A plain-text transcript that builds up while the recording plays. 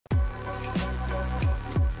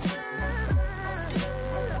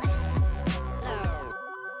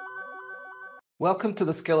Welcome to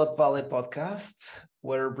the ScaleUp Valley podcast,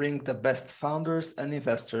 where we bring the best founders and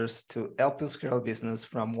investors to help you scale a business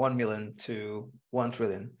from 1 million to 1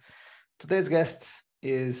 trillion. Today's guest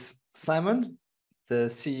is Simon, the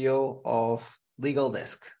CEO of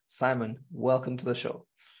LegalTech. Simon, welcome to the show.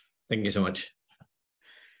 Thank you so much.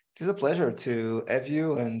 It is a pleasure to have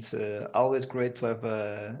you, and always great to have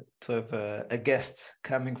a guest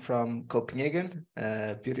coming from Copenhagen,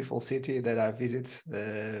 a beautiful city that I visit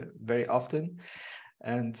very often.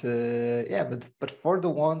 And but for the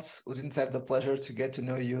ones who didn't have the pleasure to get to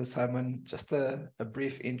know you, Simon, just a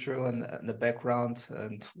brief intro and the background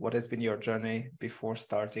and what has been your journey before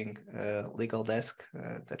starting LegalTech.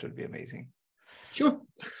 That would be amazing. Sure.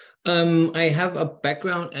 I have a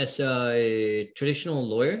background as a traditional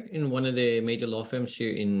lawyer in one of the major law firms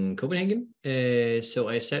here in Copenhagen. So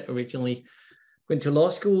I went to law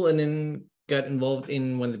school and then got involved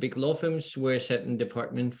in one of the big law firms where I sat in the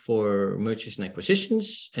department for mergers and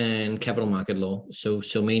acquisitions and capital market law. So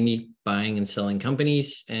mainly buying and selling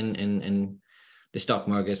companies and the stock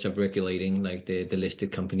markets of regulating like the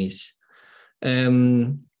listed companies.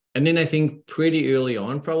 And then I think pretty early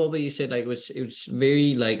on, probably you said like it was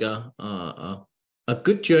very like a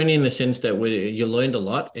good journey in the sense that you learned a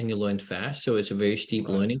lot and you learned fast. So it's a very steep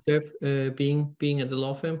learning curve being at the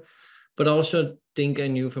law firm. But I also think I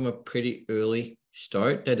knew from a pretty early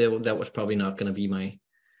start that that was probably not going to be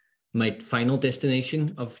my final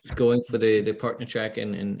destination of going for the partner track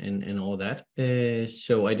and all that.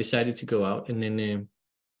 So I decided to go out and then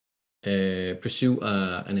pursue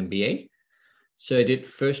an MBA. So I did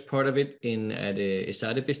first part of it at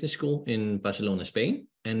ESADE Business School in Barcelona, Spain.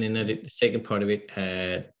 And then I did the second part of it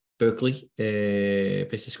at Berkeley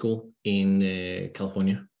Business School in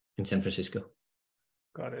California, in San Francisco.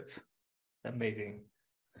 Got it. Amazing.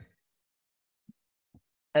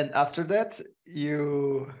 And after that,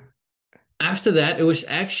 After that, it was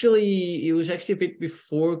actually a bit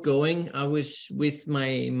before going. I was with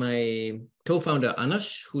my co-founder,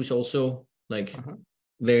 Anders, who's also like...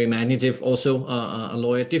 very imaginative, also a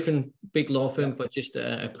lawyer, different big law firm, but just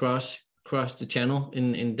across the channel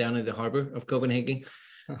in down at the harbor of Copenhagen,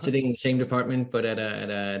 sitting in the same department, but at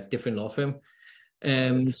a different law firm.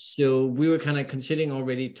 So we were kind of considering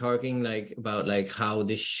already talking like about like how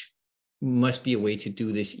this must be a way to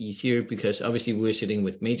do this easier, because obviously we were sitting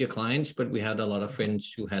with major clients, but we had a lot of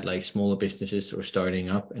friends who had like smaller businesses or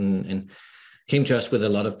starting up and came to us with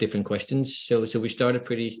a lot of different questions. So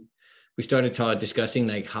we started discussing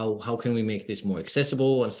like how can we make this more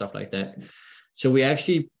accessible and stuff like that. So we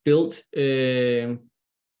actually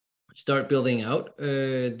start building out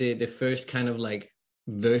the first kind of like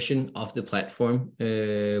version of the platform,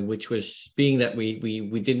 which was being that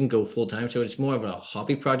we didn't go full time. So it's more of a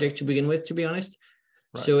hobby project to begin with, to be honest.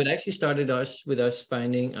 Right. So it actually started with us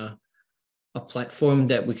finding a platform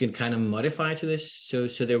that we could kind of modify to this. So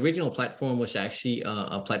the original platform was actually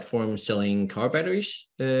a platform selling car batteries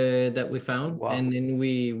that we found. Wow. And then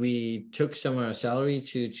we took some of our salary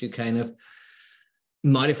to kind of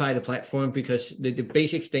modify the platform, because the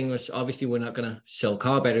basic thing was obviously we're not going to sell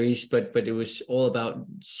car batteries, but it was all about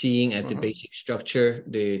seeing at the basic structure,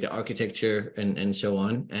 the architecture and so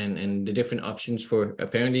on, and the different options for,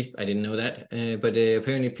 apparently, I didn't know that, but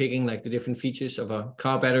apparently picking like the different features of a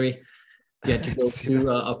car battery. You had to go through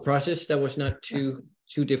a process that was not too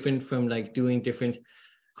different from like doing different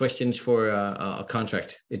questions for a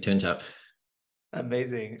contract, it turns out.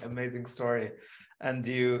 Amazing story. And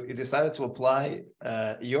you decided to apply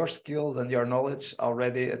your skills and your knowledge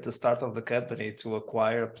already at the start of the company to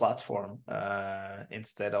acquire a platform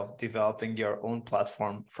instead of developing your own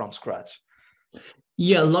platform from scratch.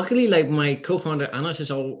 Yeah, luckily, like my co-founder Anders has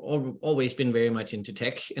always been very much into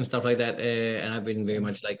tech and stuff like that, and I've been very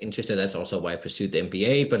much like interested. That's also why I pursued the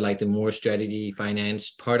MBA, but like the more strategy,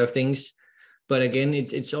 finance part of things. But again,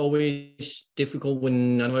 it's always difficult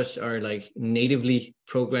when none of us are like natively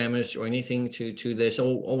programmers or anything. There's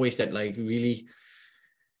always that like really,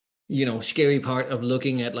 scary part of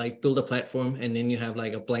looking at like build a platform and then you have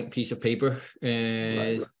like a blank piece of paper.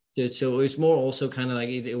 Right. So it's more also kind of like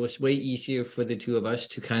it was way easier for the two of us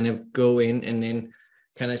to kind of go in and then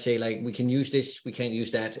kind of say like, we can use this, we can't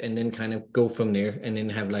use that, and then kind of go from there, and then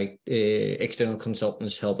have like external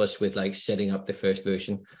consultants help us with like setting up the first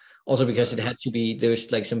version. Also because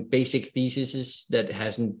there's like some basic theses that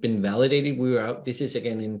hasn't been validated. We were out, this is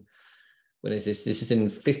again when is this? This is in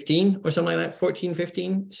 15 or something like that, 14,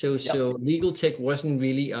 15. So LegalTech wasn't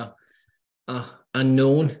really a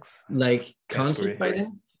known like concept by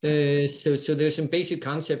then. So there's some basic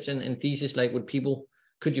concepts and thesis, like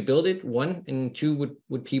could you build it? One, and two,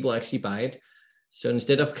 would people actually buy it? So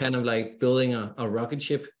instead of kind of like building a rocket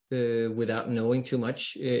ship without knowing too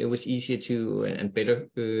much. It was easier to and better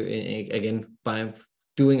again by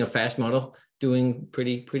doing a fast model, doing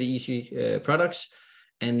pretty easy products,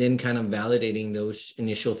 and then kind of validating those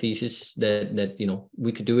initial theses that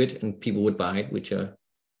we could do it and people would buy it, which are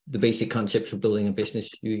the basic concepts of building a business.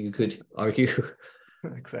 You could argue.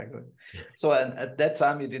 Exactly. So at that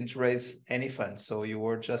time you didn't raise any funds, so you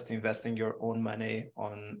were just investing your own money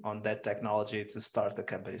on that technology to start the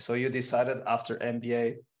company. So you decided after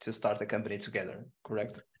MBA to start the company together,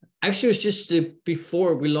 correct? Actually, it was just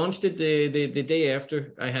before we launched it, the day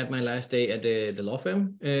after I had my last day at the law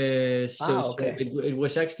firm. Okay. So it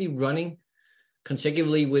was actually running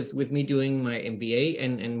consecutively with me doing my MBA,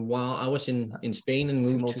 and while I was in Spain and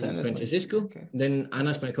moved to San Francisco, then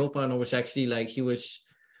Anas, my co-founder, was actually he was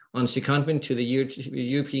on secondment to the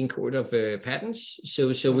European Court of Patents.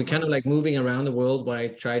 So we kind of moving around the world while I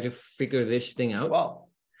try to figure this thing out. Wow.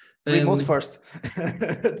 Remote first.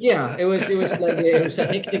 Yeah, it was a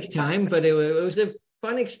hectic time, but it was a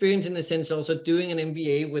fun experience in the sense also doing an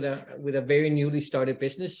MBA with a very newly started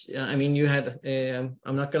business. I mean, you had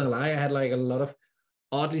I'm not gonna lie, I had a lot of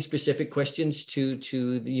oddly specific questions to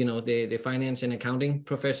the finance and accounting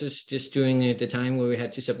professors just during the time where we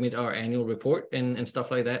had to submit our annual report and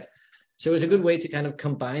stuff like that. So it was a good way to kind of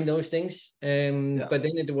combine those things. But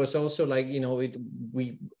then it was also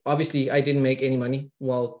we obviously I didn't make any money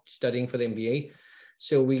while studying for the MBA,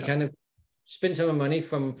 so we kind of spent some money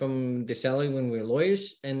from the salary when we were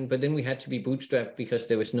lawyers, but then we had to be bootstrapped because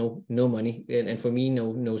there was no money, and for me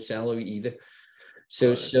no salary either.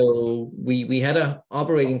 So we had a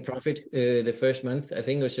operating profit the first month. I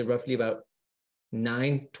think it was roughly about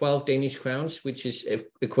 12 Danish crowns, which is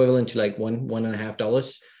equivalent to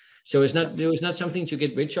 $1.50. So it was not something to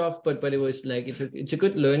get rich off, but it was it's a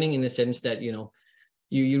good learning in the sense that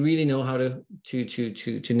you really know how to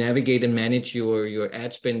navigate and manage your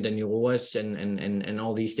ad spend and your ROAS and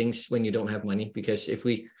all these things when you don't have money. Because if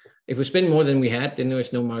we spend more than we had, then there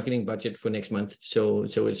was no marketing budget for next month. So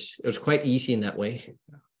it was quite easy in that way.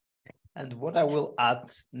 And what I will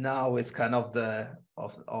add now is kind of the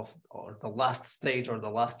last stage or the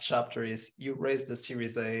last chapter is you raised the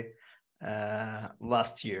Series A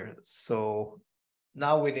last year. So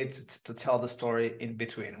now we need to tell the story in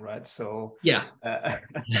between, right? So yeah,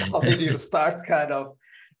 how did you start? Kind of,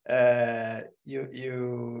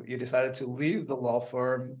 you decided to leave the law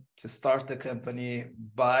firm to start the company,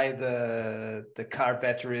 buy the car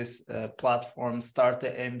batteries platform, start the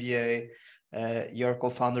MBA. Your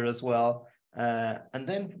co-founder as well, and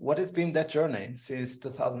then what has been that journey since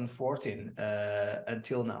 2014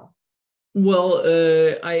 until now? Well,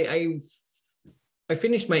 I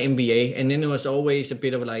finished my MBA, and then it was always a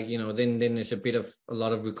bit of then there's a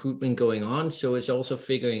lot of recruitment going on. So it's also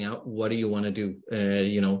figuring out what do you want to do.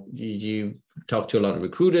 You talk to a lot of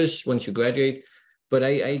recruiters once you graduate, but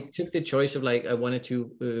I took the choice of I wanted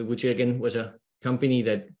to, which again was a company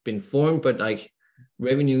that been formed, but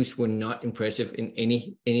revenues were not impressive in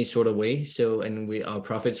any sort of way. So, and our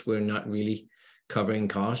profits were not really covering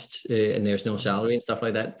costs, and there's no salary and stuff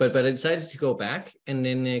like that. But I decided to go back and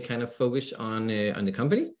then kind of focus on the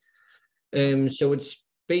company. So it's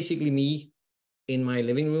basically me in my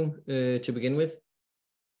living room to begin with.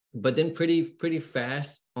 But then pretty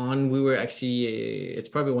fast on, we were actually it's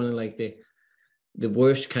probably one of the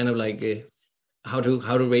worst kind of how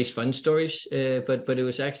to raise fund stories, but it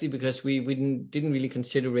was actually because we didn't really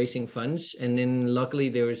consider raising funds, and then luckily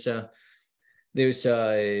there's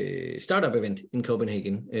a startup event in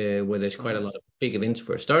Copenhagen where there's quite a lot of big events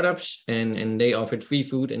for startups, and they offered free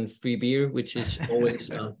food and free beer, which is always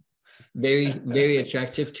very, very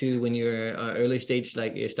attractive to when you're early stage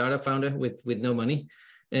a startup founder with no money.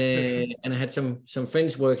 And I had some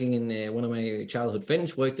friends working in one of my childhood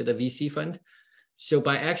friends worked at a VC fund. So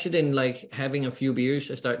by accident, having a few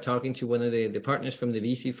beers, I started talking to one of the partners from the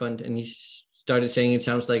VC fund, and he started saying it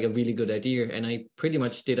sounds like a really good idea. And I pretty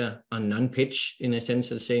much did a non-pitch in a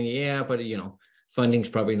sense of saying, yeah, but funding's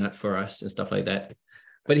probably not for us and stuff like that.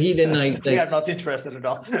 But he then we are not interested at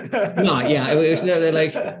all. No, yeah,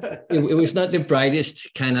 it was not the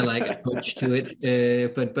brightest kind of approach to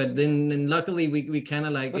it. But then luckily we kind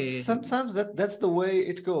of But sometimes that's the way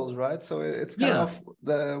it goes, right? So it's kind of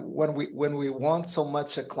when we want so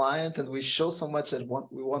much a client and we show so much that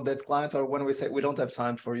we want that client, or when we say we don't have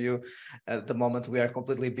time for you at the moment, we are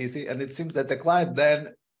completely busy, and it seems that the client then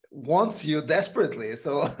wants you desperately.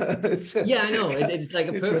 So it's I know it's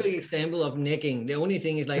a perfect example of negging. The only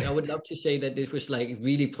thing is I would love to say that this was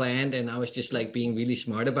really planned and I was just being really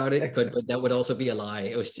smart about it. Exactly. But that would also be a lie.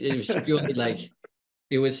 It was purely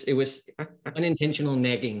it was unintentional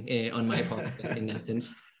negging on my part in that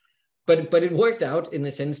sense. but it worked out in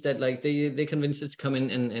the sense that like they convinced us to come in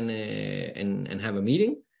and have a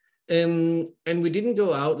meeting. And we didn't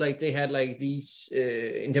go out like they had like these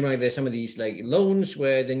in Denmark. There's some of these like loans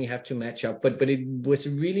where then you have to match up, but it was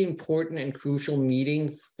a really important and crucial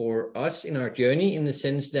meeting for us in our journey, in the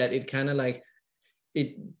sense that it kind of like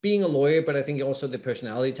it being a lawyer, but I think also the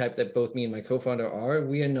personality type that both me and my co-founder are.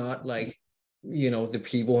 We are not like, the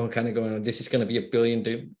people who are kind of going, this is going to be a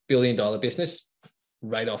billion dollar business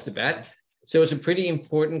right off the bat. So it was a pretty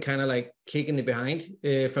important kind of like kick in the behind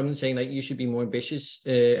from them, saying like you should be more ambitious.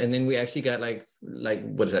 And then we actually got like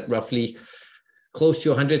what is that, roughly close to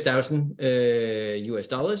 100,000 US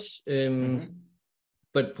dollars.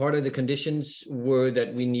 But part of the conditions were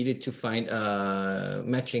that we needed to find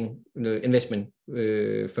matching investment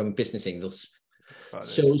from business angels.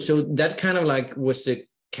 So that kind of like was the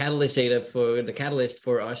catalyst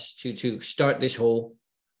for us to start this whole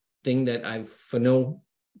thing that for no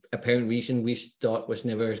apparent reason we thought was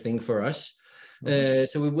never a thing for us.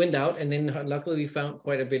 So we went out, and then luckily we found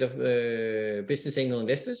quite a bit of business angel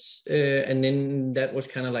investors, and then that was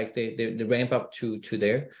kind of like the ramp up to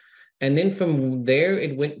there. And then from there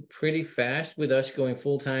it went pretty fast with us going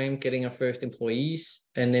full time, getting our first employees,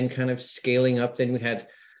 and then kind of scaling up. Then we had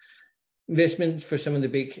investment for some of the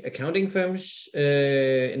big accounting firms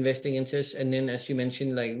investing into us. And then, as you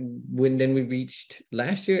mentioned, like then we reached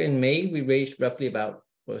last year in May, we raised roughly about,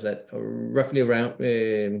 roughly around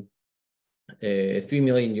 3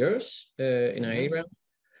 million euros in our A round.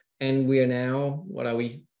 And we are now,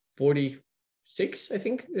 46, I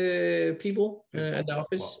think, people at the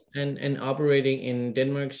office. Wow. and operating in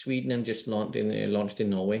Denmark, Sweden, and just launched in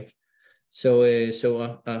Norway. So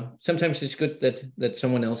sometimes it's good that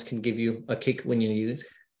someone else can give you a kick when you need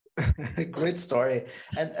it. Great story.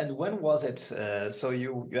 And when was it? So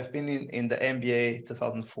you have been in the MBA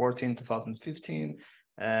 2014, 2015.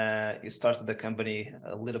 You started the company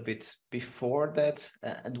a little bit before that.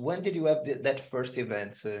 And when did you have that first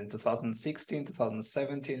event? In 2016,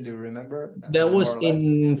 2017? Do you remember? That was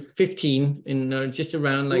in 15, just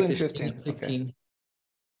around still like in this 15. 15.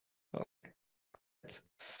 Okay.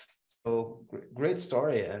 So great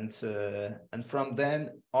story, and from then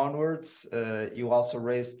onwards, you also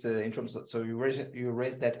raised in terms of, so you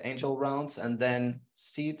raised that angel rounds, and then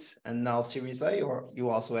seed, and now Series A, or you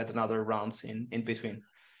also had another rounds in between?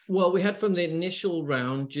 Well, we had from the initial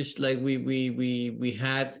round, just like we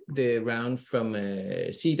had the round from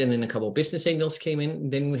seed, and then a couple of business angels came in.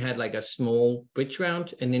 Then we had like a small bridge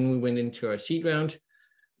round, and then we went into our seed round,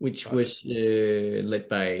 which was led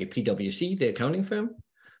by PwC, the accounting firm.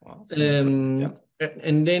 Wow.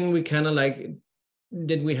 And then we kind of like,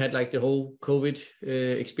 then we had like the whole COVID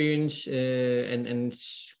experience and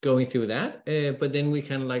going through that. But then we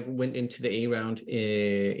kind of like went into the A round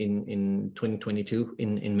in 2022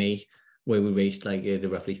 in May, where we raised like the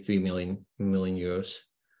roughly 3 million euros.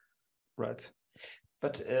 Right.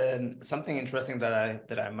 But something interesting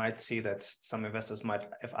that I might see that some investors might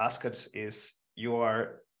have asked is, you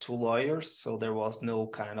are two lawyers, so there was no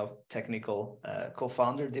kind of technical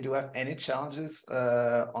co-founder. Did you have any challenges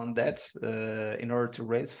on that in order to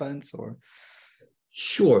raise funds, or?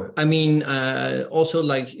 Sure. I mean, also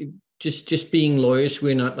like just being lawyers,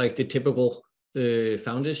 we're not like the typical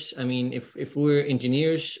founders. I mean, if we're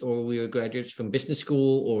engineers or we were graduates from business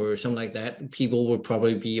school or something like that, people will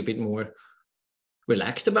probably be a bit more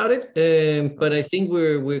relaxed about it. But I think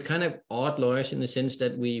we're kind of odd lawyers in the sense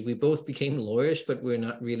that we both became lawyers, but we're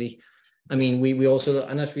not really. I mean, we also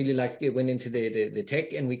Anas really like went into the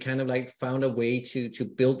tech, and we kind of like found a way to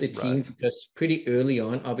build the team. Right. Because pretty early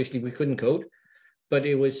on, obviously we couldn't code, but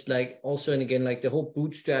it was like also, and again, like the whole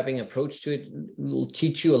bootstrapping approach to it will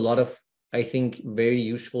teach you a lot of, I think, very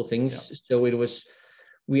useful things. Yeah. So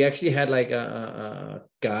we actually had like a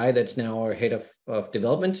guy that's now our head of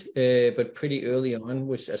development, but pretty early on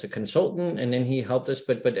was as a consultant, and then he helped us.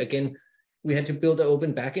 But again, we had to build an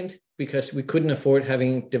open backend because we couldn't afford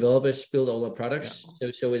having developers build all our products.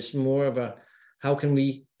 Yeah. So it's more of a, how can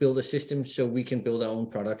we build a system so we can build our own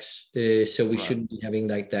products? So we shouldn't be having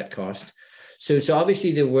like that cost. So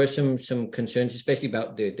obviously there were some concerns, especially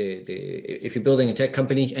about the if you're building a tech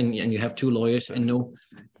company and you have two lawyers and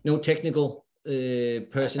no technical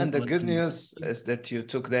person. And the good news is that you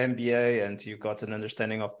took the MBA and you got an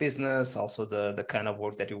understanding of business, also the kind of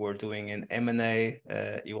work that you were doing in M&A.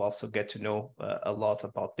 You also get to know a lot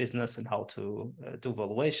about business and how to do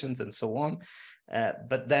valuations and so on.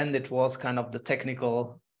 But then it was kind of the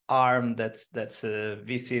technical arm that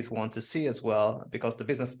VCs want to see as well, because the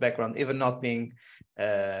business background, even not being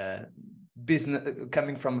business,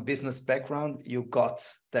 coming from a business background, you got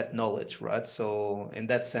that knowledge, right? So in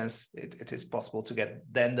that sense, it is possible to get.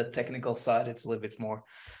 Then the technical side, it's a little bit more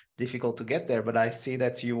difficult to get there, but I see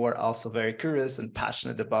that you were also very curious and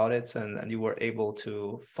passionate about it, and you were able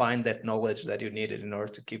to find that knowledge that you needed in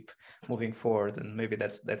order to keep moving forward. And maybe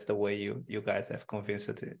that's the way you guys have convinced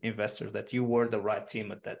the investors that you were the right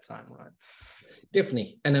team at that time, right?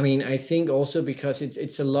 Definitely. And I mean, I think also because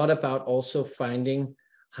it's a lot about also finding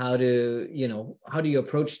how to, how do you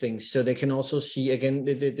approach things, so they can also see, again,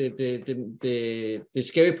 the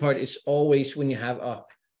scary part is always when you have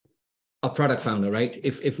a product founder, right?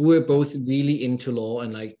 If we're both really into law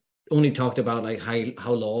and like only talked about like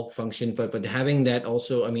how law function, but having that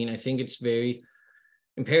also, I mean, I think it's very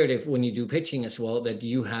imperative when you do pitching as well that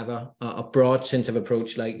you have a broad sense of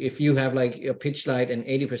approach. Like if you have like a pitch slide and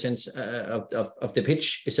 80% of the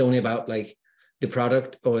pitch is only about like the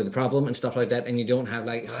product or the problem and stuff like that, and you don't have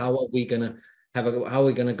like how are we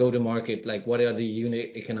gonna go to market, like what are the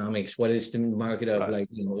unit economics, what is the market of like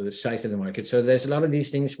the size of the market. So there's a lot of these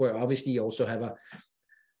things where obviously you also have a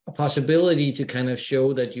possibility to kind of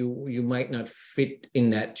show that you might not fit in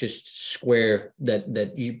that just square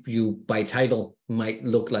that you by title might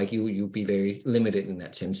look like you be very limited in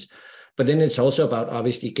that sense. But then it's also about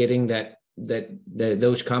obviously getting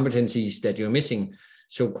those competencies that you're missing.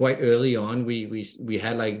 So quite early on, we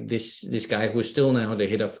had like this guy who's still now the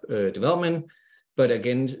head of development, but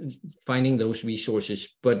again finding those resources.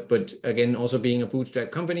 But again, also being a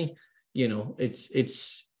bootstrap company,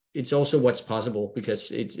 it's also what's possible,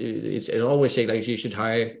 because it always say like you should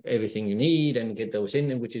hire everything you need and get those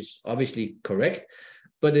in, which is obviously correct.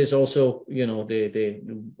 But there's also the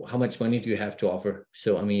how much money do you have to offer.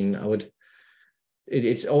 So I mean,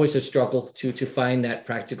 it's always a struggle to find that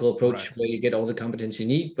practical approach where you get all the competence you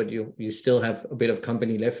need, but you still have a bit of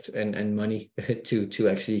company left and money to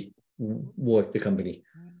actually work the company.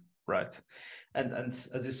 Right. And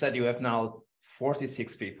as you said, you have now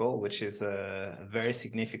 46 people, which is a very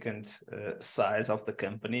significant size of the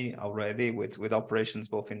company already, with operations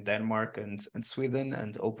both in Denmark and Sweden,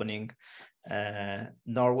 and opening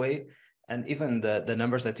Norway. And even the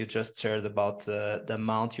numbers that you just shared about the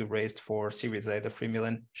amount you raised for Series A, the 3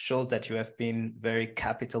 million, shows that you have been very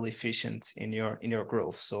capital efficient in your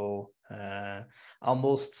growth. So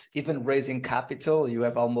almost even raising capital, you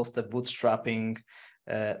have almost a bootstrapping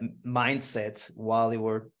mindset while you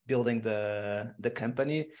were building the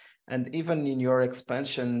company. And even in your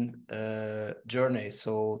expansion journey,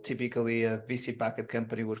 so typically a VC-backed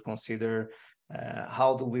company would consider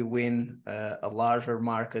how do we win a larger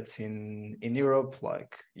market in Europe,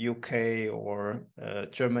 like UK or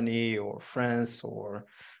Germany or France or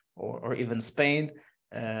even Spain.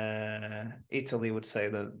 Italy would say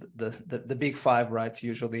the big five, right?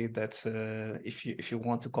 Usually that if you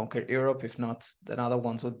want to conquer Europe, if not, then other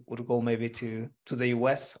ones would go maybe to the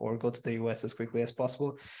US, or go to the US as quickly as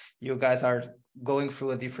possible. You guys are going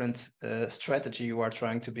through a different strategy. You are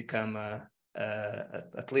trying to become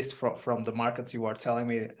at least from the markets you are telling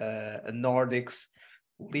me, a Nordics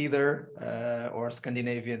leader or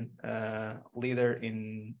Scandinavian leader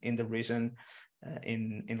in the region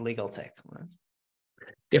in LegalTech, right?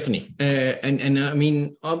 Definitely. And I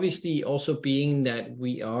mean, obviously also being that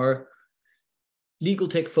we are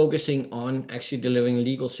LegalTech focusing on actually delivering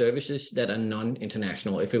legal services that are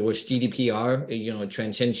non-international. If it was GDPR, it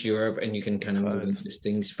transcends Europe and you can kind of move into these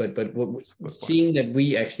things. But seeing that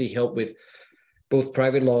we actually help with both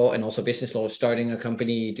private law and also business law, starting a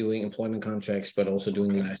company, doing employment contracts, but also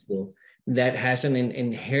doing last will, that has an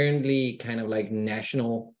inherently kind of like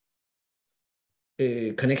national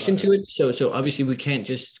connection to it. So obviously we can't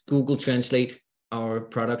just Google Translate our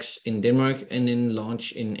products in Denmark and then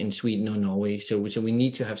launch in Sweden or Norway. So we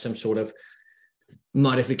need to have some sort of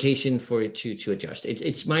modification for it to adjust.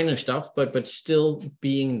 It's minor stuff, but still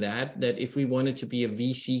being that if we wanted to be a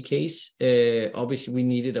VC case, obviously we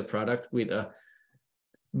needed a product with a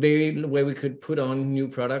where we could put on new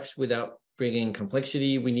products without bringing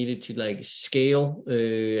complexity. We needed to like scale,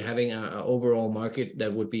 having an overall market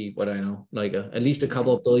that would be what I know, like at least a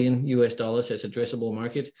couple of $billion US as addressable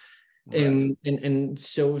market. Right. And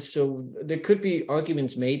so there could be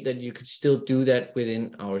arguments made that you could still do that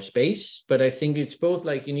within our space, but I think it's both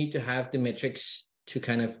like you need to have the metrics to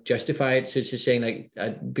kind of justify it. So it's just saying like,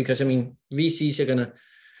 because I mean, VCs are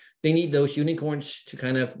they need those unicorns to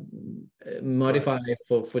kind of modify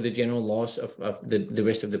for the general loss of the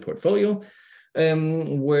rest of the portfolio.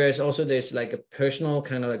 Whereas also there's like a personal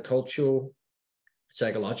kind of like cultural,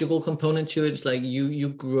 psychological component to it. It's like you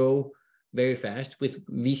grow very fast with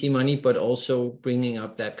VC money, but also bringing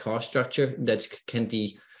up that cost structure that can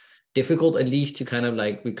be difficult at least to kind of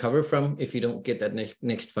like recover from if you don't get that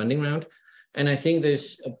next funding round. And I think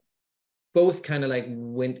there's both kind of like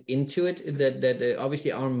went into it that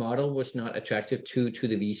obviously our model was not attractive to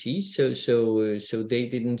the VCs, so they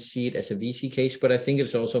didn't see it as a VC case, but I think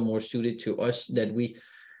it's also more suited to us that we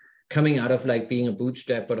coming out of like being a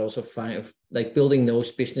bootstrap, but also like building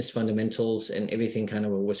those business fundamentals and everything kind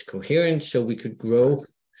of was coherent, so we could grow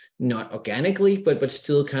not organically, but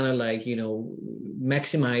still kind of like, you know,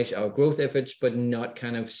 maximize our growth efforts, but not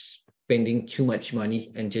kind of spending too much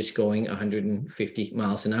money and just going 150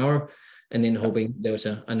 miles an hour and then hoping there was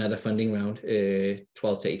another funding round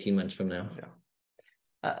 12 to 18 months from now. Yeah.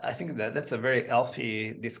 I think that's a very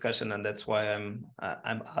healthy discussion, and that's why I'm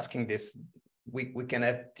asking this. We can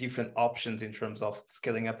have different options in terms of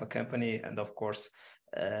scaling up a company, and of course,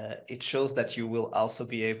 it shows that you will also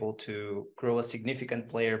be able to grow a significant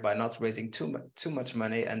player by not raising too much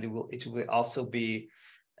money, and it will also be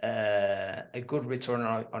a good return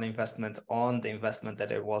on investment on the investment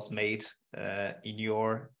that it was made in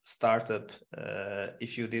your startup.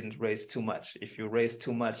 If you didn't raise too much, if you raise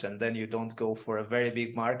too much and then you don't go for a very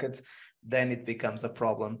big market, then it becomes a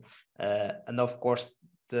problem. And of course,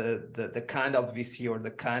 the kind of VC or the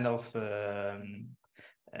kind of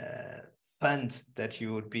fund that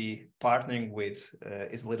you would be partnering with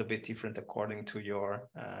is a little bit different according to your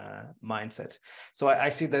mindset. So I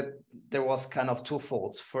see that there was kind of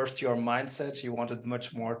twofold. First, your mindset, you wanted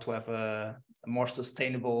much more to have a more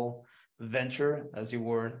sustainable venture as you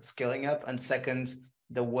were scaling up. And second,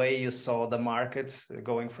 the way you saw the market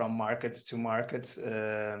going from market to market,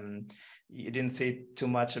 you didn't see too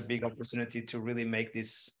much a big opportunity to really make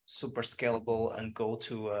this super scalable and go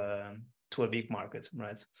to a big market,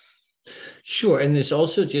 right? Sure. And there's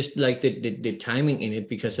also just like the timing in it,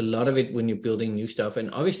 because a lot of it when you're building new stuff,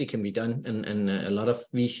 and obviously can be done, and a lot of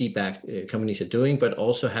VC-backed companies are doing, but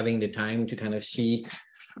also having the time to kind of see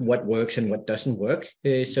what works and what doesn't work.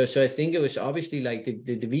 So I think it was obviously like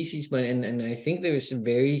the VCs, and I think there was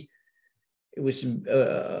it was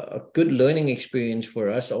a good learning experience for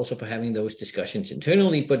us also for having those discussions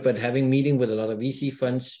internally, but having meeting with a lot of VC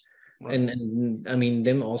funds. Right. And I mean,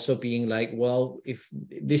 them also being like, well, if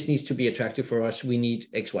this needs to be attractive for us, we need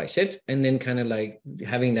X, Y, Z. And then kind of like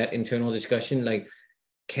having that internal discussion, like,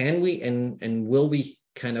 can we and will we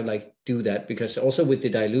kind of like do that? Because also with the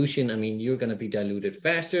dilution, I mean, you're going to be diluted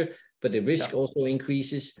faster, but the risk also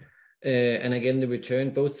increases. And again, the return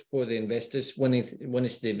both for the investors, one is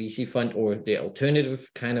the VC fund or the alternative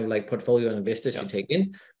kind of like portfolio investors you take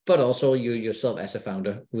in, but also you yourself as a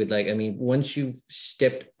founder with like, I mean, once you've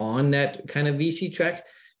stepped on that kind of VC track,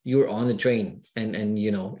 you're on the train, and you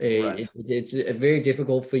know, it's very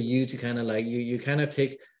difficult for you to kind of like, you kind of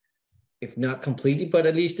take, if not completely, but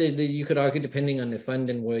at least you could argue, depending on the fund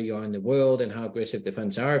and where you are in the world and how aggressive the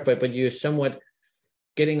funds are, but you're somewhat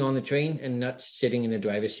getting on the train and not sitting in the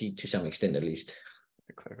driver's seat to some extent, at least.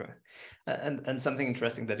 Exactly. And something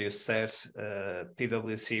interesting that you said,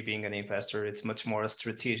 PwC being an investor, it's much more a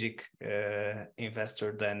strategic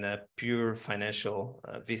investor than a pure financial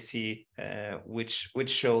VC, which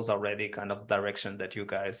shows already kind of direction that you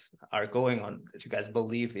guys are going on, that you guys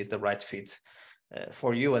believe is the right fit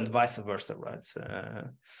for you, and vice versa, right?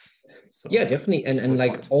 So yeah, definitely. And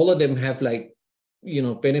like point. All of them have like, you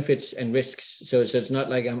know, benefits and risks. So it's not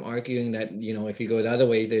like I'm arguing that, you know, if you go the other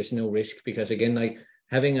way, there's no risk, because again, like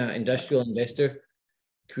having an industrial investor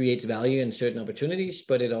creates value and certain opportunities,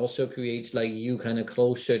 but it also creates like you kind of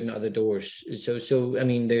close certain other doors. So I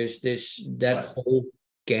mean, there's that whole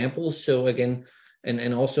gamble. So again,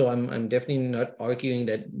 and also I'm definitely not arguing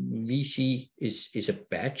that VC is a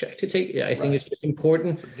bad track to take. I think it's just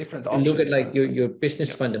important to look at like your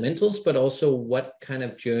business fundamentals, but also what kind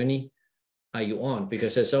of journey are you on?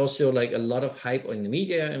 Because there's also like a lot of hype in the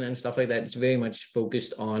media and stuff like that. It's very much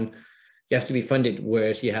focused on you have to be funded,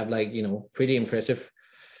 whereas you have like, you know, pretty impressive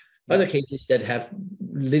other cases that have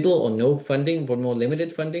little or no funding, but more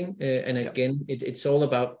limited funding. And again, it's all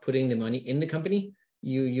about putting the money in the company.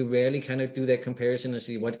 You rarely kind of do that comparison and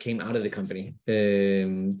see what came out of the company.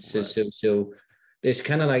 So there's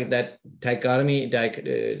kind of like that dichotomy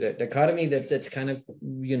that's kind of,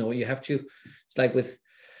 you know, you have to, it's like with,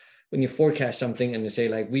 when you forecast something and they say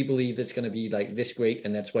like, we believe it's going to be like this great,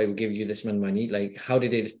 and that's why we give you this much money, like how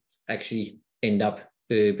did it actually end up?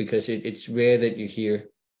 Because it's rare that you hear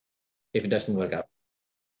if it doesn't work out.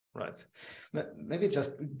 Right. Maybe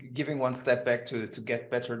just giving one step back to get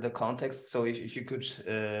better the context. So if you could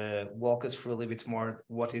walk us through a little bit more,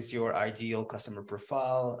 what is your ideal customer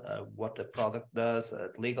profile, what the product does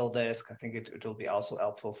at LegalTech? I think it will be also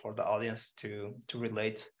helpful for the audience to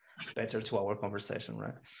relate better to our conversation,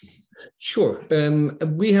 right? Sure.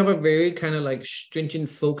 We have a very kind of like stringent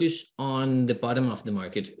focus on the bottom of the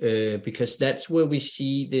market, because that's where we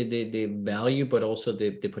see the value, but also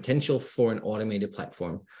the potential for an automated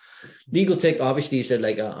platform. LegalTech obviously is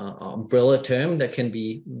like a umbrella term that can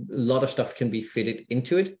be, a lot of stuff can be fitted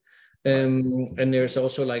into it. And there's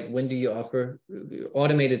also like, when do you offer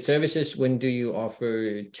automated services? When do you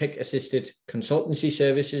offer tech assisted consultancy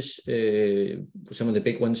services? Some of the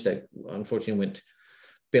big ones that unfortunately went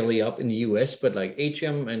belly up in the US, but like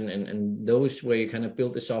Atrium and those where you kind of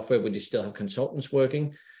build the software, but you still have consultants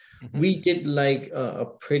working. We did like a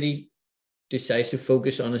pretty decisive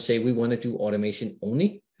focus on, say, we want to do automation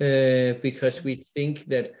only, because we think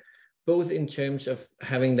that both in terms of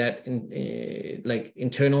having that like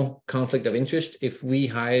internal conflict of interest, if we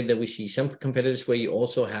hire, that we see some competitors where you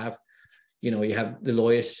also have, you have the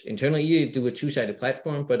lawyers internally, you do a two-sided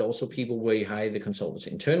platform, but also people where you hire the consultants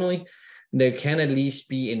internally. There can at least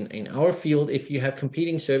be in our field, if you have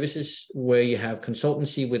competing services where you have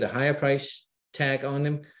consultancy with a higher price tag on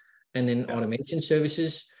them, and then automation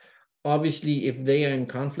services. Obviously, if they are in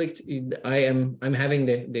conflict, I'm having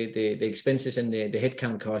the expenses and the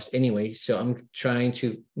headcount cost anyway. So I'm trying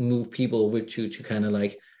to move people over to kind of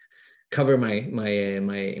like cover my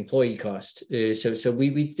employee cost. So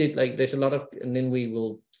we did like, there's a lot of, and then we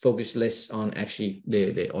will focus less on actually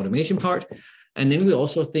the automation part. And then we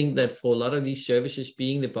also think that for a lot of these services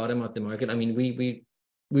being the bottom of the market, I mean,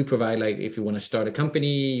 we provide, like, if you want to start a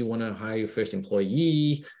company, you want to hire your first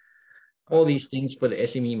employee, all these things for the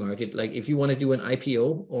SME market. Like if you want to do an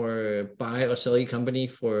IPO or buy or sell your company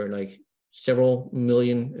for like several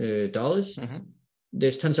million dollars,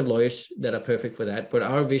 there's tons of lawyers that are perfect for that. But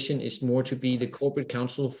our vision is more to be the corporate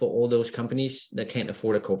counsel for all those companies that can't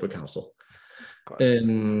afford a corporate counsel.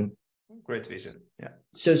 Great vision. Yeah.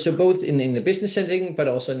 So both in the business setting, but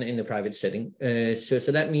also in the private setting. So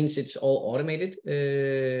that means it's all automated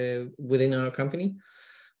within our company.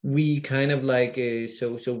 We kind of like,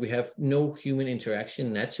 so we have no human interaction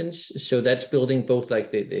in that sense. So that's building both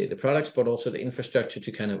like the products, but also the infrastructure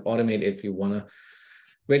to kind of automate if you want to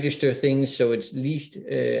register things. So it's least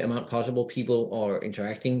amount possible people are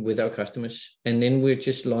interacting with our customers. And then we're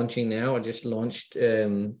just launching now, or just launched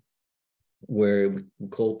where we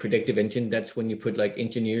call predictive engine. That's when you put like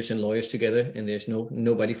engineers and lawyers together and there's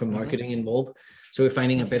nobody from marketing involved. So we're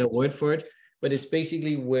finding a better word for it. But it's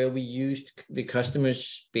basically where we used the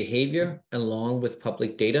customer's behavior along with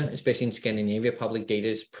public data, especially in Scandinavia. Public data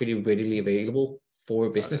is pretty readily available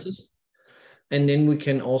for businesses. And then we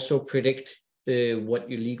can also predict what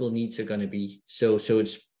your legal needs are going to be. So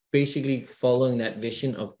it's basically following that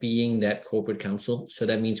vision of being that corporate counsel. So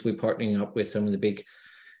that means we're partnering up with some of the big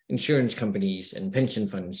insurance companies and pension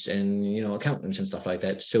funds and, accountants and stuff like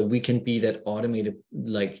that. So we can be that automated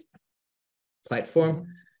like platform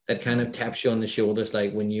that kind of taps you on the shoulders.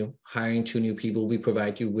 Like when you're hiring 2 new people, we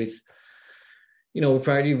provide you with,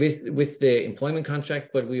 with the employment contract,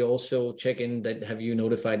 but we also check in that, have you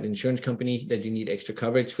notified the insurance company that you need extra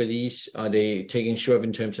coverage for these? Are they taking care of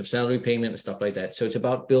in terms of salary payment and stuff like that? So it's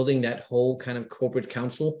about building that whole kind of corporate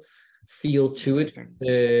counsel feel to it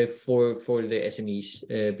for the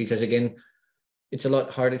SMEs, because again, it's a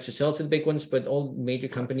lot harder to sell to the big ones, but all major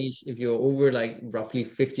companies, if you're over like roughly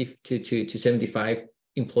 50 to 75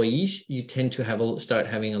 employees, you tend to start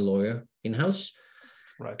having a lawyer in-house.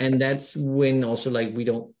 Right. And that's when also like we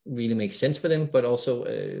don't really make sense for them, but also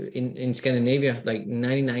in Scandinavia, like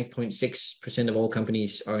 99.6% of all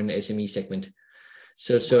companies are in the SME segment.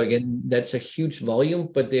 So again, that's a huge volume,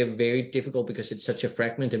 but they're very difficult because it's such a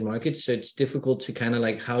fragmented market. So it's difficult to kind of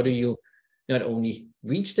like, how do you not only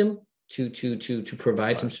reach them to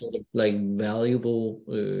provide some sort of like valuable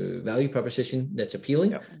value proposition that's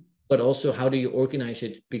appealing, but also how do you organize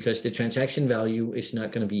it? Because the transaction value is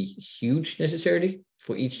not going to be huge necessarily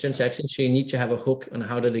for each transaction. So you need to have a hook on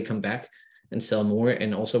how do they come back and sell more.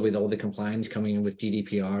 And also with all the compliance coming in with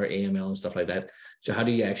GDPR, AML and stuff like that. So how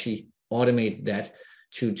do you actually automate that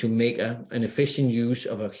to make an efficient use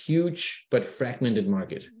of a huge but fragmented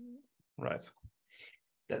market? Right.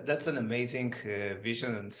 That's an amazing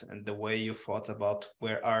vision, and the way you thought about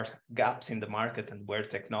where are gaps in the market and where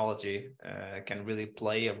technology can really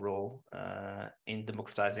play a role in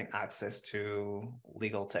democratizing access to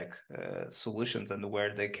legal tech solutions, and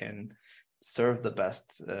where they can serve the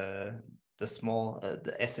best the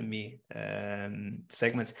SME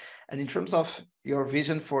segments. And in terms of your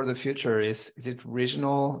vision for the future, is it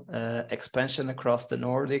regional expansion across the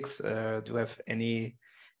Nordics? Do you have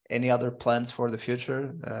any other plans for the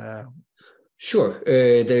future? Sure.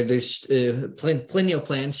 There's plenty of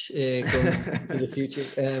plans going into the future.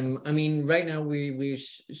 I mean, right now we're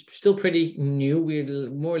still pretty new.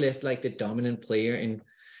 We're more or less like the dominant player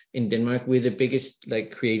in Denmark. We're the biggest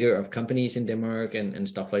like creator of companies in Denmark and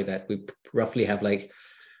stuff like that. We roughly have like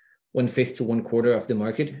 1/5 to 1/4 of the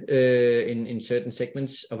market in certain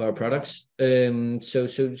segments of our products. So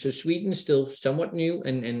Sweden is still somewhat new,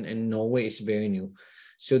 and Norway is very new.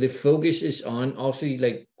 So the focus is on also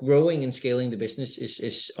like growing and scaling the business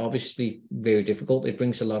is obviously very difficult. It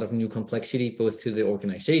brings a lot of new complexity both to the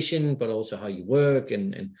organization, but also how you work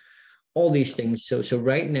and all these things. So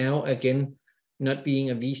right now, again, not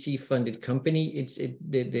being a VC funded company,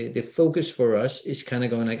 the focus for us is kind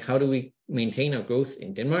of going like, how do we maintain our growth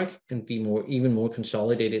in Denmark and be even more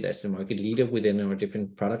consolidated as the market leader within our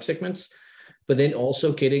different product segments, but then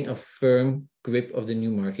also getting a firm grip of the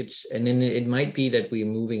new markets. And then it might be that we're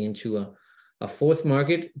moving into a fourth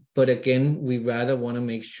market, but again, we rather want to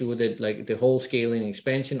make sure that like the whole scaling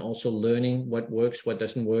expansion, also learning what works, what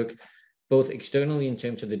doesn't work, both externally in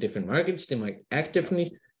terms of the different markets, they might act differently,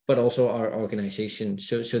 but also our organization.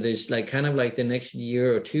 So there's like kind of like the next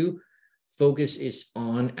year or two, focus is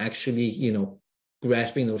on actually, you know,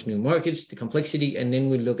 grasping those new markets, the complexity, and then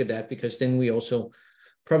we look at that because then we also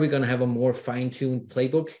probably going to have a more fine-tuned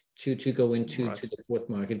playbook to go into to the fourth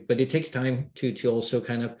market. But it takes time to also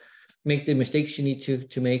kind of make the mistakes you need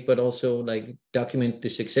to make, but also like document the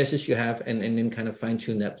successes you have and then kind of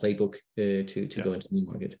fine-tune that playbook to go into the new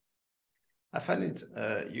market. I find it,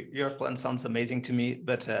 your plan sounds amazing to me,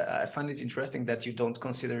 but I find it interesting that you don't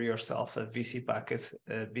consider yourself a VC packet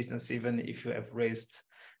business, even if you have raised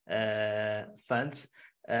funds,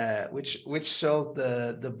 which shows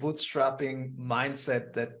the bootstrapping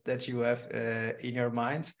mindset that you have in your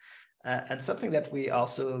mind. And something that we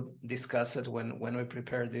also discussed when we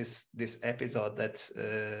prepared this episode, that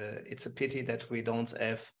it's a pity that we don't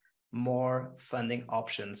have more funding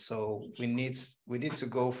options. So we need to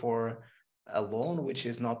go for a loan, which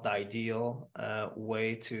is not the ideal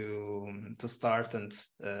way to start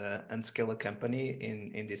and scale a company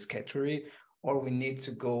in this category, or we need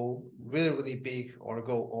to go really big or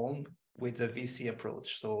go on with the VC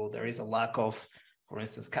approach. So there is a lack of, for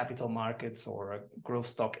instance, capital markets or a growth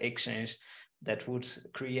stock exchange that would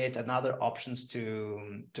create another options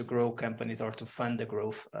to grow companies or to fund the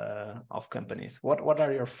growth of companies. What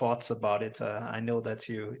are your thoughts about it? I know that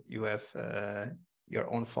you have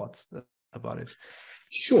your own thoughts about it.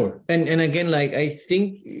 Sure. And again, like, I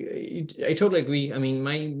think I totally agree. I mean,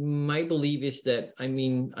 my belief is that, I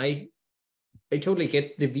mean, I totally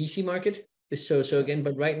get the VC market. So again,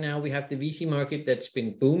 but right now we have the VC market that's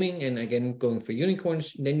been booming and again, going for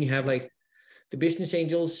unicorns. Then you have like the business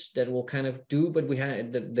angels that will kind of do, but we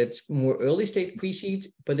have that's more early stage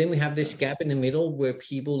pre-seed. But then we have this gap in the middle where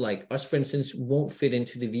people like us, for instance, won't fit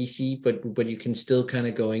into the VC, but you can still kind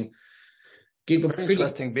of give a pretty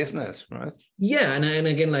interesting business, right? Yeah, and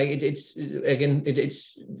again, like it's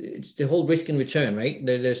the whole risk and return, right?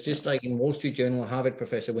 There's just like in Wall Street Journal, a Harvard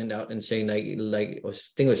professor went out and saying I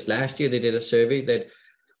think it was last year they did a survey that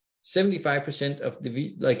 75% of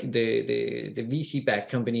the VC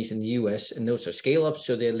backed companies in the US, and those are scale ups,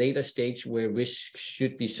 so they're later stage where risk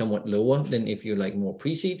should be somewhat lower than if you're like more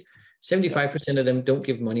pre-seed. 75% of them don't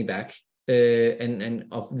give money back. And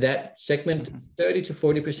of that segment, 30 to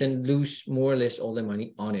 40% lose more or less all their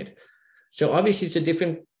money on it. So obviously it's a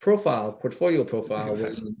different portfolio profile,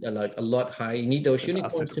 exactly. Where you need a lot higher. You need those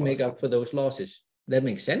unicorns to make up for those losses. That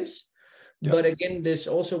makes sense. Yeah. But again, there's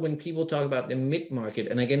also when people talk about the mid-market,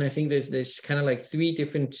 and again, I think there's kind of like three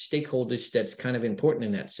different stakeholders that's kind of important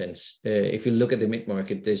in that sense. If you look at the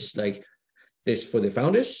mid-market, there's like this for the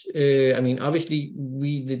founders. I mean, obviously,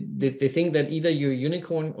 the thing that either you're a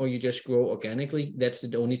unicorn or you just grow organically, that's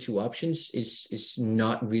the only two options, is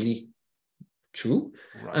not really true.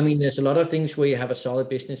 Right. I mean, there's a lot of things where you have a solid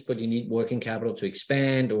business, but you need working capital to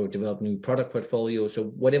expand or develop new product portfolio. So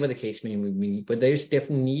whatever the case may be, but there's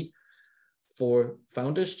definitely need for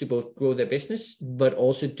founders to both grow their business, but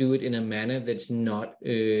also do it in a manner that's not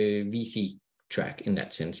a VC track in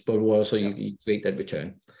that sense, but also you create that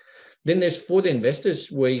return. Then there's for the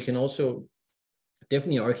investors where you can also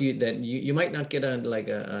definitely argue that you might not get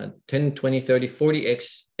a 10, 20, 30,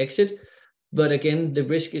 40x exit. But again, the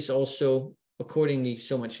risk is also accordingly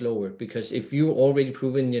so much lower, because if you're already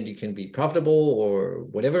proven that you can be profitable or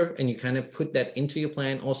whatever, and you kind of put that into your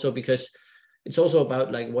plan also, because it's also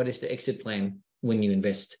about like, what is the exit plan when you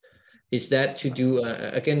invest? Is that to do,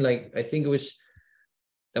 again, like, I think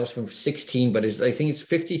that was from 16, but I think it's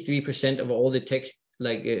 53% of all the tech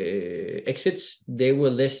exits, they were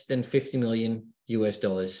less than $50 million US.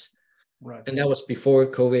 Right. And that was before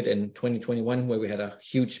COVID and 2021, where we had a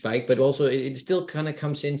huge spike. But also it still kind of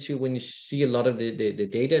comes into when you see a lot of the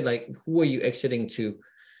data, like who are you exiting to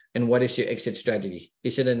and what is your exit strategy?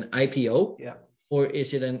 Is it an IPO? Yeah. Or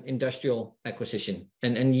is it an industrial acquisition?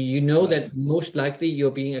 And you know that most likely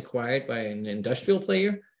you're being acquired by an industrial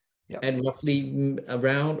player at roughly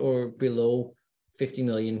around or below 50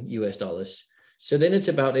 million US dollars. So then it's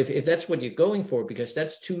about if that's what you're going for, because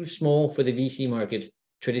that's too small for the VC market,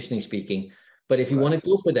 traditionally speaking. But if you want to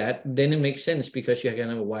go for that, then it makes sense because you're going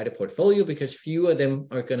to have a wider portfolio, because few of them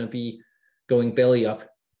are going to be going belly up,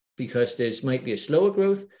 because there's might be a slower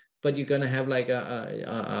growth, but you're going to have like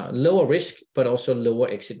a lower risk, but also lower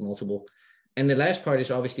exit multiple. And the last part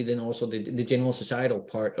is obviously then also the general societal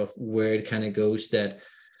part of where it kind of goes, that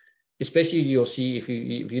especially you'll see if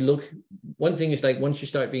you look, one thing is like once you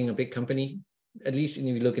start being a big company, at least if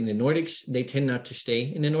you look in the Nordics, they tend not to stay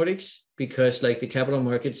in the Nordics because like the capital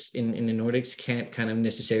markets in the Nordics can't kind of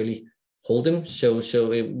necessarily hold them. So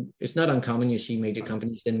it's not uncommon you see major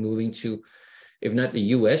companies then moving to, if not the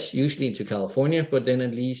US, usually to California, but then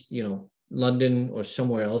at least, London or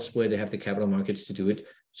somewhere else where they have the capital markets to do it.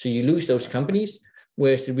 So you lose those companies,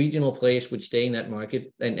 whereas the regional players would stay in that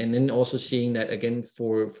market. And then also seeing that again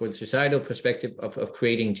for the societal perspective of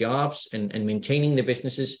creating jobs and maintaining the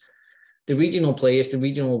businesses, the regional players, the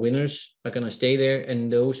regional winners are going to stay there.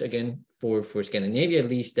 And those, again, for Scandinavia, at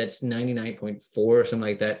least, that's 99.4 or something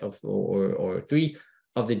like that, or 3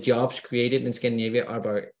 of the jobs created in Scandinavia are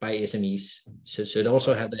by SMEs. So it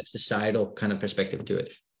also has that societal kind of perspective to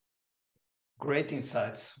it. Great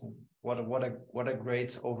insights. What a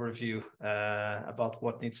great overview about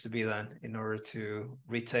what needs to be done in order to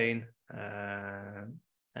retain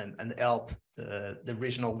and help the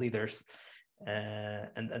regional leaders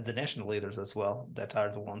and the national leaders as well, that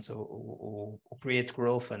are the ones who create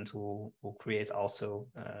growth and who create also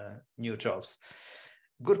new jobs.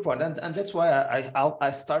 Good point, and that's why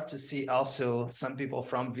I start to see also some people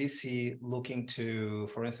from VC looking to,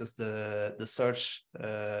 for instance, the search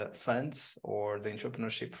funds or the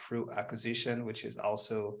entrepreneurship through acquisition, which is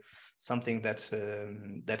also something that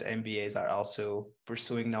that MBAs are also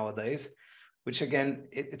pursuing nowadays. Which again,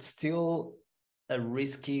 it's still a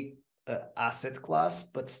risky asset class,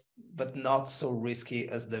 but not so risky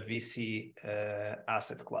as the VC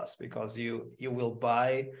asset class, because you will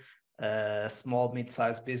buy a small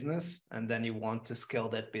mid-sized business and then you want to scale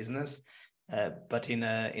that business, but in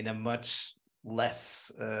a much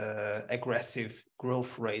less aggressive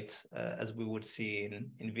growth rate as we would see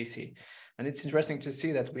in VC. And it's interesting to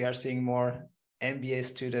see that we are seeing more MBA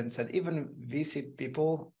students and even VC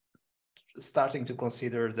people starting to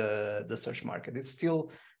consider the search market. It's still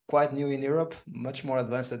quite new in Europe, much more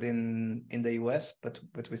advanced in the US, but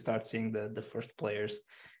we start seeing the first players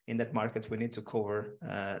in that market. We need to cover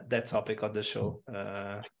that topic on the show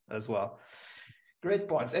as well. Great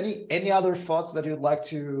points. Any other thoughts that you'd like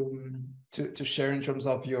to share in terms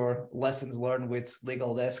of your lessons learned with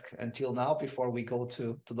LegalDesk until now, before we go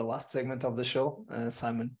to the last segment of the show,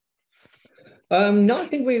 Simon? No, I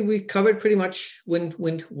think we covered pretty much, went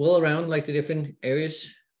well around like the different areas.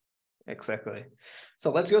 Exactly. So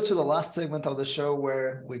let's go to the last segment of the show,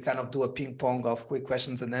 where we kind of do a ping pong of quick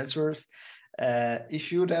questions and answers.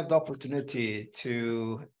 If you would have the opportunity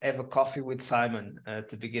to have a coffee with Simon at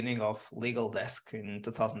the beginning of LegalDesk in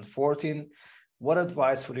 2014, what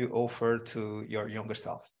advice would you offer to your younger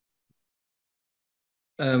self?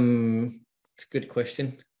 It's a good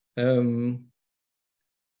question. I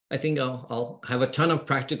think I'll have a ton of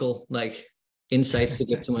practical insights to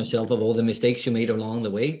give to myself of all the mistakes you made along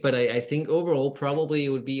the way. But I think overall, probably it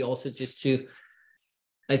would be also just to,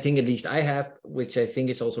 I think at least I have, which I think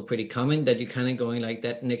is also pretty common, that you're kind of going like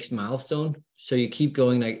that next milestone. So you keep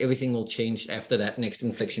going, like everything will change after that next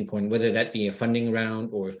inflection point, whether that be a funding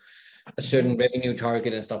round or a certain revenue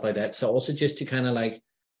target and stuff like that. So also just to kind of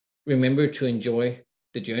remember to enjoy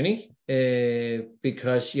the journey,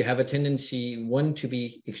 because you have a tendency, one, to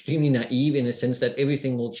be extremely naive in the sense that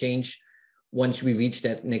everything will change once we reach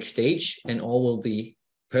that next stage and all will be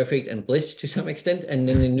perfect and bliss to some extent, and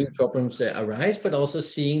then the new problems arise, but also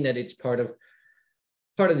seeing that it's part of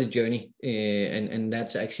the journey, and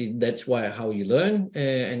that's why how you learn,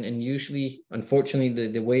 and usually, unfortunately,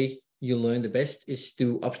 the way you learn the best is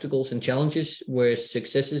through obstacles and challenges, whereas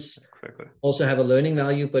successes also have a learning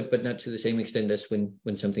value, but not to the same extent as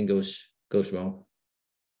when something goes wrong.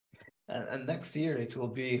 And next year it will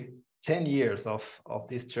be 10 years of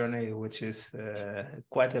this journey, which is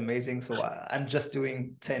quite amazing. So I'm just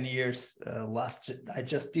doing 10 years I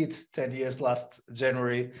just did 10 years last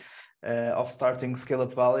January. of starting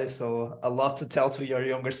ScaleUp Valley. So a lot to tell to your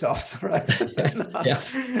younger selves, right? Yeah.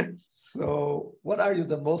 So what are you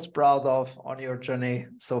the most proud of on your journey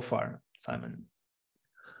so far, Simon?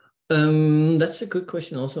 That's a good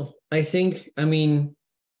question also. I mean,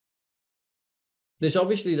 there's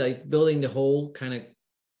obviously like building the whole kind of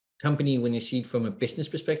company when you see it from a business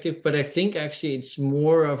perspective, but I think actually it's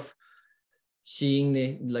more of seeing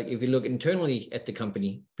the, like, if you look internally at the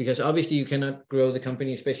company, because obviously you cannot grow the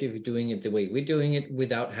company, especially if you're doing it the way we're doing it,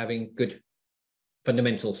 without having good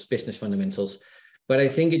fundamentals, business fundamentals. But I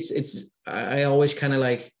think I always kind of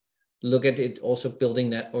like look at it also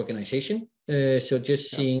building that organization. So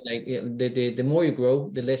just seeing like the more you grow,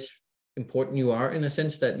 the less important you are, in a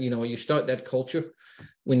sense that, you know, you start that culture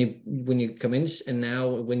when you come in, and now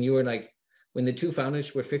when you were like, when the two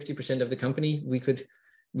founders were 50% of the company, we could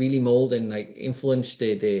really mold and like influence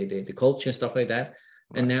the culture and stuff like that.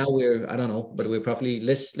 And now we're, I don't know, but we're probably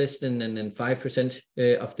less than 5%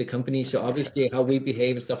 of the company. So obviously how we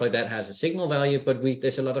behave and stuff like that has a signal value, but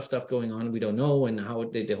there's a lot of stuff going on we don't know, and how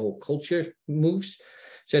the whole culture moves.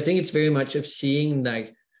 So I think it's very much of seeing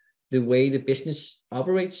like the way the business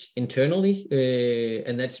operates internally.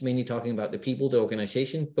 And that's mainly talking about the people, the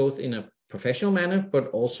organization, both in a professional manner, but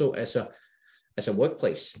also as a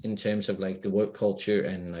workplace, in terms of like the work culture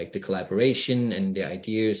and like the collaboration and the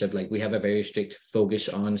ideas of like, we have a very strict focus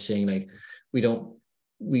on saying like, we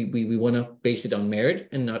want to base it on merit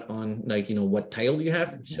and not on like, you know, what title you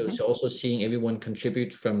have. So it's also seeing everyone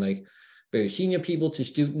contribute, from like very senior people to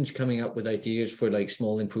students, coming up with ideas for like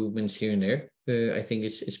small improvements here and there. I think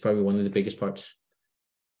it's probably one of the biggest parts.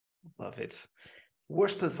 Love it.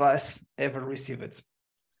 Worst advice ever received?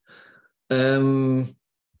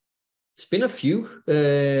 It's been a few,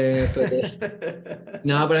 but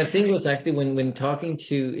no, but I think it was actually when talking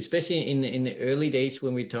to, especially in the early days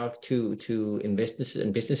when we talked to investors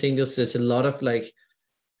and business angels, there's a lot of like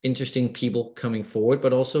interesting people coming forward,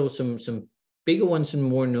 but also some bigger ones and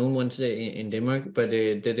more known ones in Denmark. But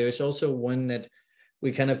there's also one that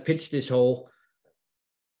we kind of pitched this whole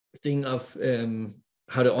thing of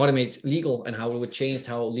how to automate legal, and how it would change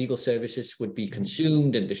how legal services would be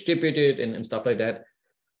consumed and distributed and stuff like that.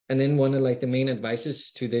 And then one of like the main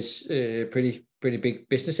advices to this pretty big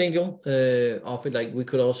business angel offered like, we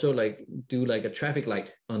could also like do like a traffic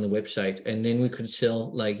light on the website, and then we could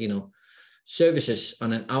sell like, you know, services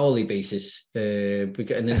on an hourly basis, and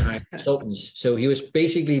then hire consultants. So he was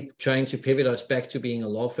basically trying to pivot us back to being a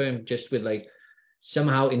law firm, just with like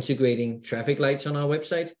somehow integrating traffic lights on our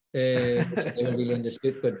website, which I never really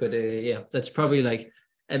understood. But yeah, that's probably like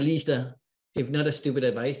at least if not a stupid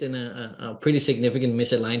advice, then a pretty significant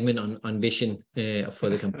misalignment on vision for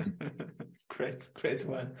the company. Great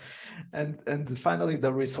one. And finally,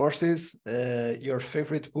 the resources. Your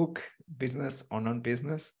favorite book, business or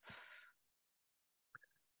non-business?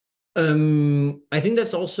 I think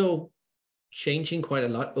that's also changing quite a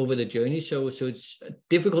lot over the journey. So it's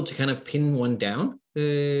difficult to kind of pin one down,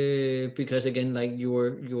 because again, like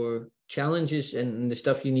your challenges and the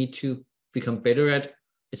stuff you need to become better at,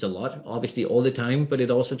 it's a lot, obviously, all the time, but it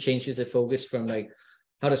also changes the focus from like,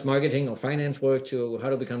 how does marketing or finance work, to how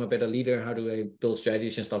to become a better leader, how do I build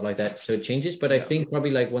strategies and stuff like that. So it changes, but I think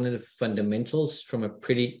probably like one of the fundamentals from a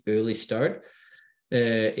pretty early start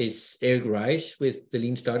is Eric Rice with the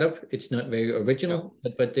Lean Startup. It's not very original,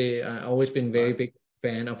 but I've always been very big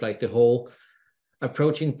fan of like the whole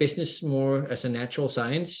approaching business more as a natural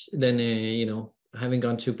science than you know, having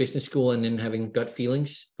gone to business school and then having gut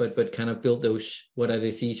feelings, but kind of build those, what are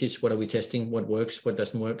the theses, what are we testing, what works, what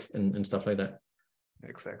doesn't work, and stuff like that.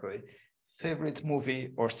 Exactly. Favorite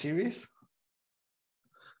movie or series?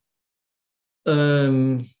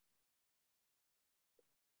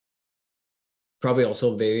 Probably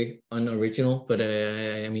also very unoriginal, but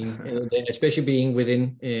I mean, especially being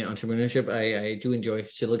within entrepreneurship, I do enjoy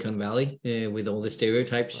Silicon Valley with all the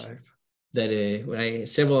stereotypes. That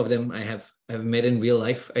several of them I have met in real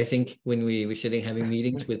life. I think when we were sitting having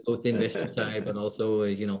meetings with both the investor side, but also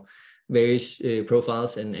you know, various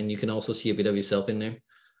profiles, and you can also see a bit of yourself in there.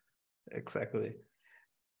 Exactly.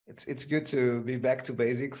 It's good to be back to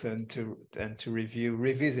basics and to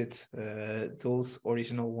revisit those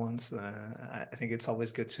original ones. I think it's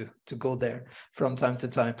always good to go there from time to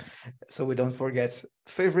time, so we don't forget.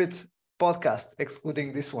 Favorite podcast,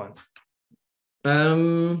 excluding this one?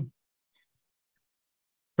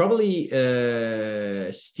 Probably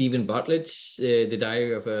Stephen Bartlett's The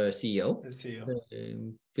Diary of a CEO. The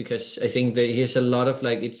CEO. Because I think that he has a lot of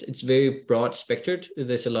like, it's very broad spectred.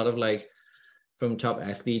 There's a lot of like, from top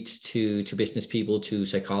athletes to business people to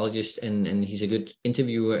psychologists, and he's a good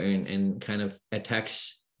interviewer and kind of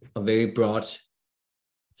attacks a very broad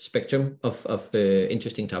spectrum of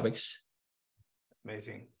interesting topics.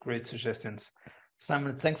 Amazing. Great suggestions.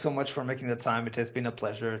 Simon, thanks so much for making the time. It has been a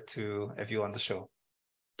pleasure to have you on the show.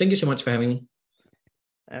 Thank you so much for having me.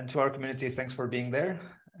 And to our community, thanks for being there.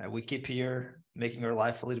 We keep here making your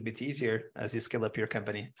life a little bit easier as you scale up your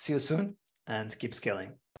company. See you soon and keep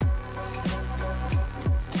scaling.